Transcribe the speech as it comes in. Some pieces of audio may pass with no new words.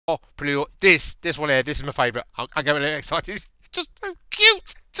This one here, this is my favourite. I get a little excited. He's just so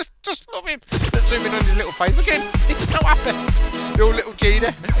cute. Just love him. Let's zoom in on his little face. Look at him. He's so happy. Little G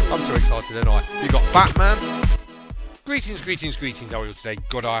there. I'm too excited tonight. You got Batman. Greetings, how are you today?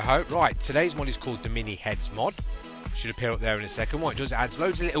 God, I hope. Right, today's mod is called the Miniheads mod. Should appear up there in a second. What it does, it adds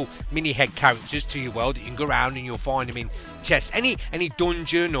loads of little mini head characters to your world that you can go around and you'll find them in chests. Any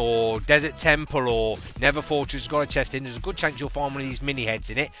dungeon or desert temple or nether fortress has got a chest in. There's a good chance you'll find one of these mini heads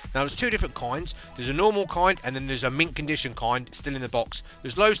in it. Now there's two different kinds. There's a normal kind and then there's a mint condition kind still in the box.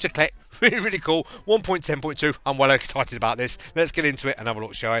 There's loads to collect. Really cool. 1.10.2. I'm well excited about this. Let's get into it and have a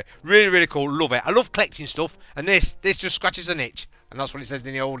look, show it. Really cool. Love it. I love collecting stuff, and this just scratches an itch, and that's what it says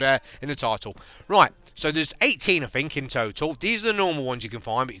in the old in the title. Right. So there's 18, I think, in total. These are the normal ones you can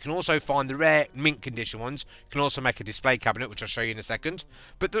find, but you can also find the rare mint condition ones. You can also make a display cabinet, which I'll show you in a second.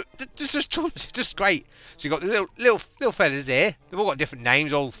 But there's just tons. It's just great. So you've got the little fellas here. They've all got different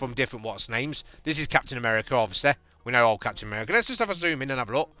names, all from different names. This is Captain America, obviously. We know old Captain America. Let's just have a zoom in and have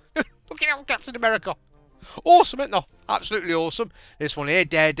a look. Look at old Captain America. Awesome, isn't it? Absolutely awesome. This one here,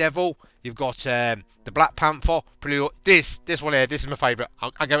 Daredevil. You've got the Black Panther. This one here, this is my favourite.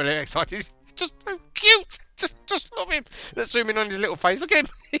 I get a little excited. He's just so cute. Just love him. Let's zoom in on his little face. Look at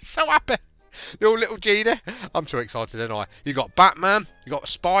him. He's so happy. Little G there. I'm too excited tonight. You got Batman. You got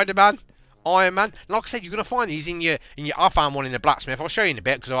Spider-Man. Iron Man. Like I said, you're gonna find these in your. I found one in the blacksmith. I'll show you in a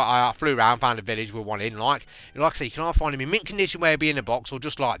bit because I flew around, found a village with one in. Like I said, you can either find them in mint condition where he'll be in a box, or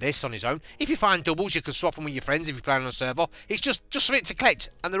just like this on his own. If you find doubles, you can swap them with your friends if you're playing on a server. It's just for it to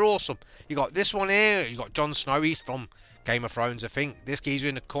collect, and they're awesome. You got this one here. You got Jon Snow. He's from Game of Thrones, I think. This geezer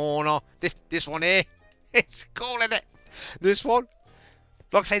in the corner. This one here. It's cool, isn't it? This one.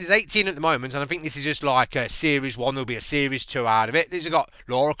 Like I say, there's 18 at the moment, and I think this is just like a Series 1. There'll be a Series 2 out of it. These have got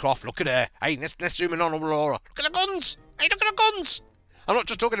Lara Croft. Look at her. Hey, let's zoom in on Laura. Look at the guns. Hey, look at the guns. I'm not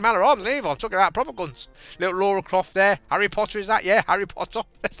just talking about her arms either. I'm talking about proper guns. Little Lara Croft there. Harry Potter, is that? Yeah, Harry Potter.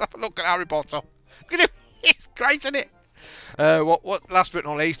 Let's have a look at Harry Potter. Look at him. It's great, isn't it? What last but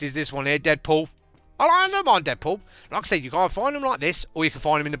not least is this one here, Deadpool. I don't mind Deadpool. Like I said, you can find them like this, or you can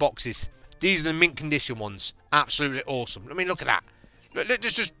find them in the boxes. These are the mint condition ones. Absolutely awesome. I mean, look at that. Let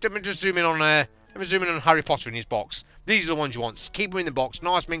me just zoom in on Harry Potter in his box. These are the ones you want. Keep them in the box,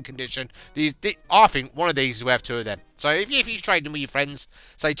 nice mint condition. I think one of these is worth 2 of them. So if you trade them with your friends,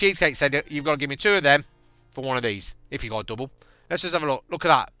 say Cheesecake said you've got to give me 2 of them for one of these. If you got a double, let's just have a look. Look at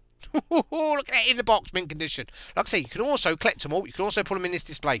that. Look at that in the box, mint condition. Like I say, you can also collect them all. You can also put them in this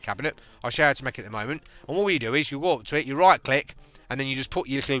display cabinet. I'll show you how to make it in a moment. And what you do is you go up to it, you right click, and then you just put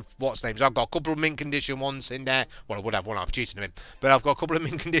your little names. I've got a couple of mint condition ones in there. Well, I would have one, I've cheated them in. But I've got a couple of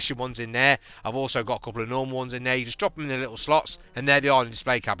mint condition ones in there. I've also got a couple of normal ones in there. You just drop them in the little slots, and there they are in the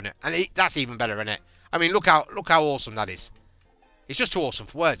display cabinet. And that's even better, isn't it? I mean, look how awesome that is. It's just too awesome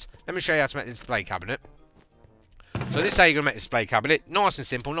for words. Let me show you how to make the display cabinet. So this is how you're going to make the display cabinet. Nice and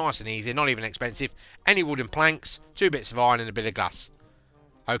simple, nice and easy, not even expensive. Any wooden planks, 2 bits of iron and a bit of glass.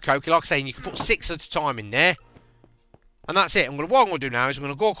 Okay, like I say, you can put 6 at a time in there. And that's it. What I'm going to do now is I'm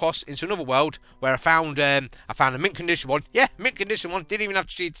going to go across into another world where I found a mint condition one. Yeah, mint condition one. Didn't even have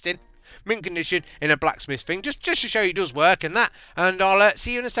to cheat it in. Mint condition in a blacksmith thing. Just to show you it does work and that. And I'll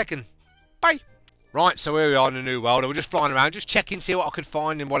see you in a second. Bye. Right, so here we are in a new world. I was just flying around, just checking, see what I could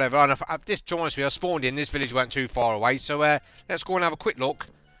find and whatever. And this, to be honest with you, I spawned in. This village weren't too far away. So let's go and have a quick look.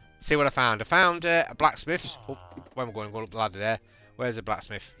 See what I found. I found a blacksmith. Oh, where am I going? Go up the ladder there. Where's the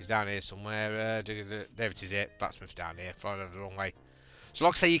blacksmith? He's down here somewhere. There it is here. Blacksmith's down here. Flying over the wrong way. So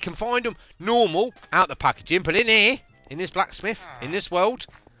like I say, you can find them normal out the packaging. But in here, in this blacksmith, in this world,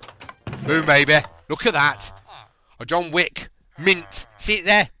 boom, baby. Look at that. A John Wick. Mint. See it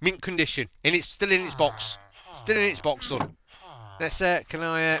there? Mint condition. And it's still in its box. Still in its box, son. Let's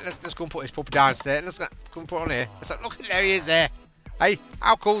let's go and put this puppy downstairs. Let's go and put it on here. Look at there he is there. Hey,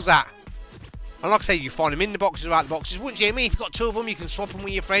 how cool's that? And like I say, you find them in the boxes or out the boxes. Wouldn't you? I mean, if you've got 2 of them, you can swap them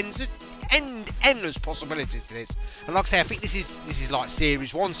with your friends. There's endless possibilities to this. And like I say, I think this is like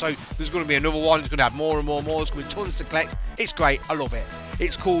Series 1, so there's going to be another one. It's going to have more and more. There's going to be tons to collect. It's great. I love it.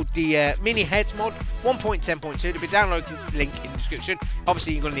 It's called the Miniheads Mod 1.10.2. There'll be a download link in the description.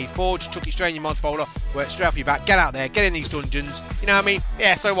 Obviously, you're going to need Forge. Chuck it straight in your mods folder. Work straight off your back. Get out there. Get in these dungeons. You know what I mean?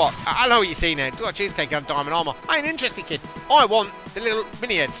 Yeah, so what? I know what you're seeing there. Do a cheesecake and diamond armour. I ain't interested, kid. I want the little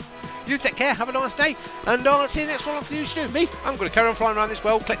Miniheads. You take care, have a nice day, and I'll see you next one after you to do. Me, I'm going to carry on flying around this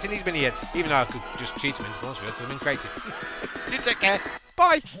world collecting these Miniheads, even though I could just cheat them in, to be honest with you, because I'm being creative. You take care,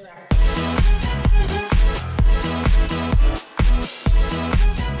 bye!